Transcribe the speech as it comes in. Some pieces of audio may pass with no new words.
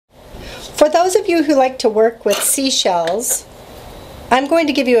For those of you who like to work with seashells, I'm going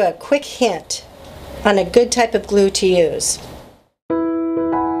to give you a quick hint on a good type of glue to use.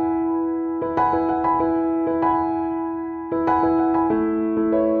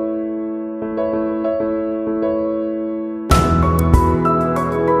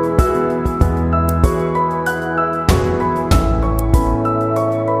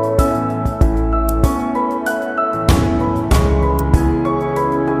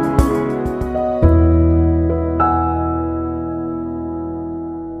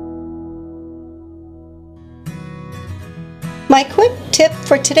 My quick tip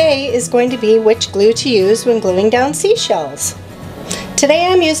for today is going to be which glue to use when gluing down seashells. Today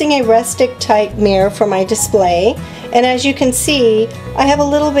I'm using a rustic type mirror for my display, and as you can see I have a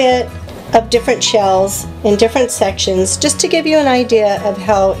little bit of different shells in different sections just to give you an idea of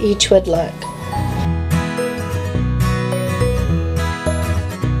how each would look.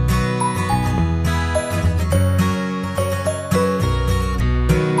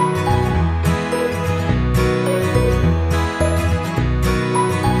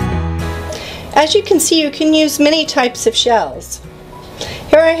 As you can see, you can use many types of shells.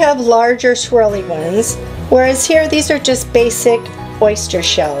 Here I have larger swirly ones, whereas here these are just basic oyster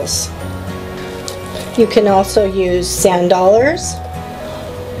shells. You can also use sand dollars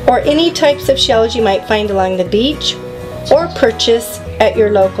or any types of shells you might find along the beach or purchase at your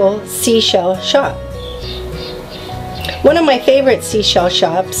local seashell shop. One of my favorite seashell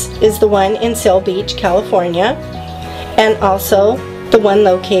shops is the one in Seal Beach, California, and also the one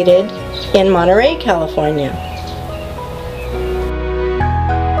located in Monterey, California.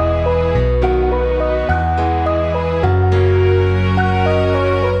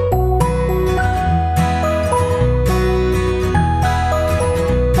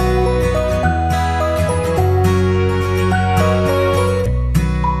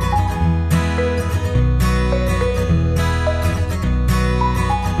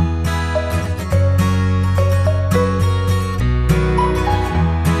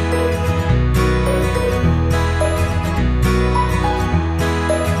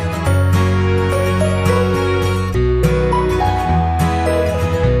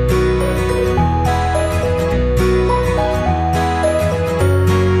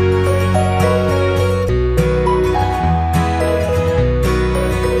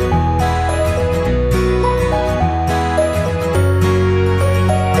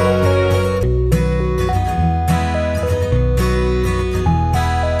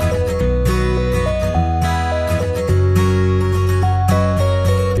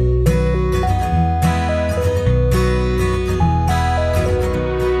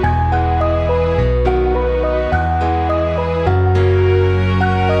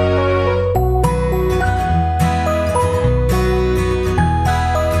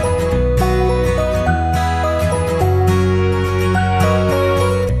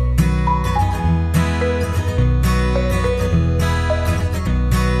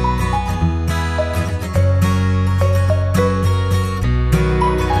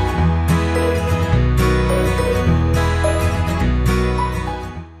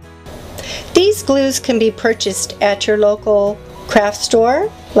 These glues can be purchased at your local craft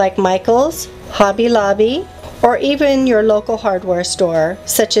store like Michael's, Hobby Lobby, or even your local hardware store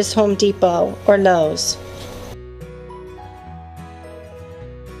such as Home Depot or Lowe's.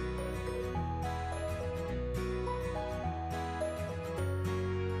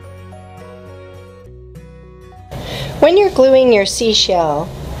 When you're gluing your seashell,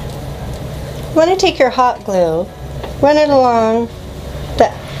 you want to take your hot glue, run it along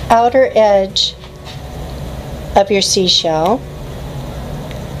the outer edge of your seashell,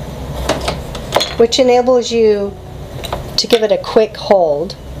 which enables you to give it a quick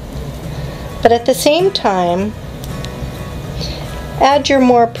hold, but at the same time add your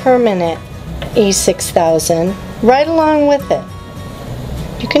more permanent E6000 right along with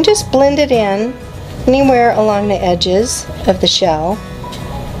it. You can just blend it in anywhere along the edges of the shell.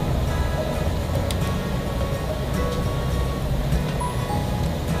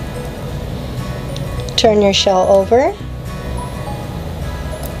 Turn your shell over,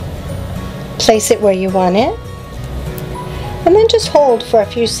 place it where you want it, and then just hold for a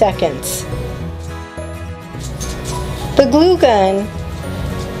few seconds. The glue gun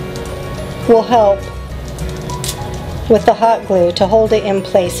will help with the hot glue to hold it in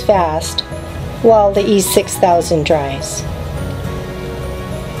place fast while the E6000 dries.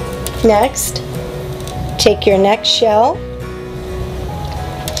 Next, take your next shell.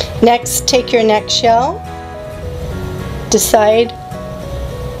 Decide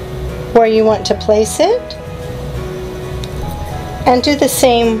where you want to place it, and do the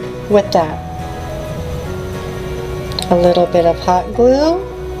same with that. A little bit of hot glue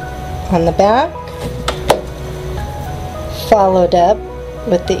on the back, followed up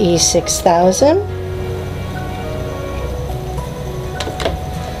with the E6000.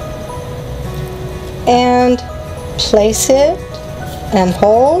 And place it and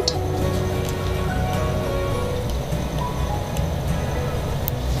hold.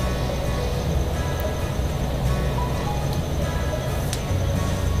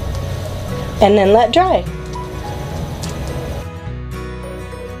 And then let dry.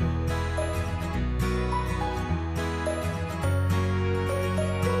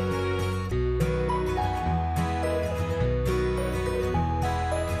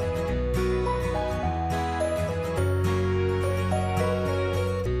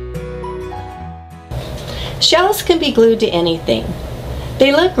 Shells can be glued to anything.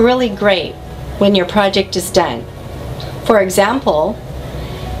 They look really great when your project is done. For example,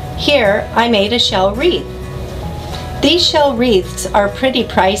 here I made a shell wreath. These shell wreaths are pretty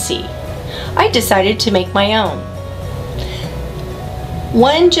pricey. I decided to make my own.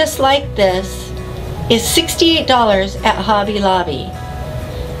 One just like this is $68 at Hobby Lobby.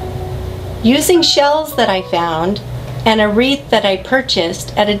 Using shells that I found and a wreath that I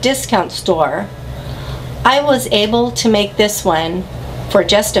purchased at a discount store, I was able to make this one for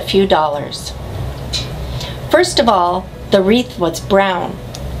just a few dollars. First of all, the wreath was brown.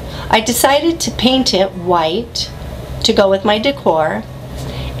 I decided to paint it white to go with my decor,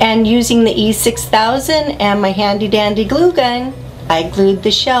 and using the E6000 and my handy dandy glue gun, I glued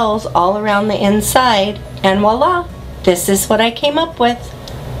the shells all around the inside, and voila, this is what I came up with.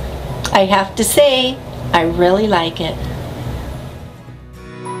 I have to say, I really like it.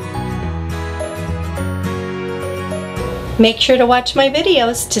 Make sure to watch my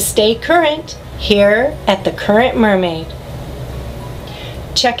videos to stay current here at The Current Mermaid.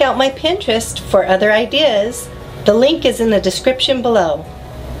 Check out my Pinterest for other ideas. The link is in the description below.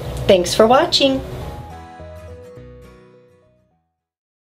 Thanks for watching.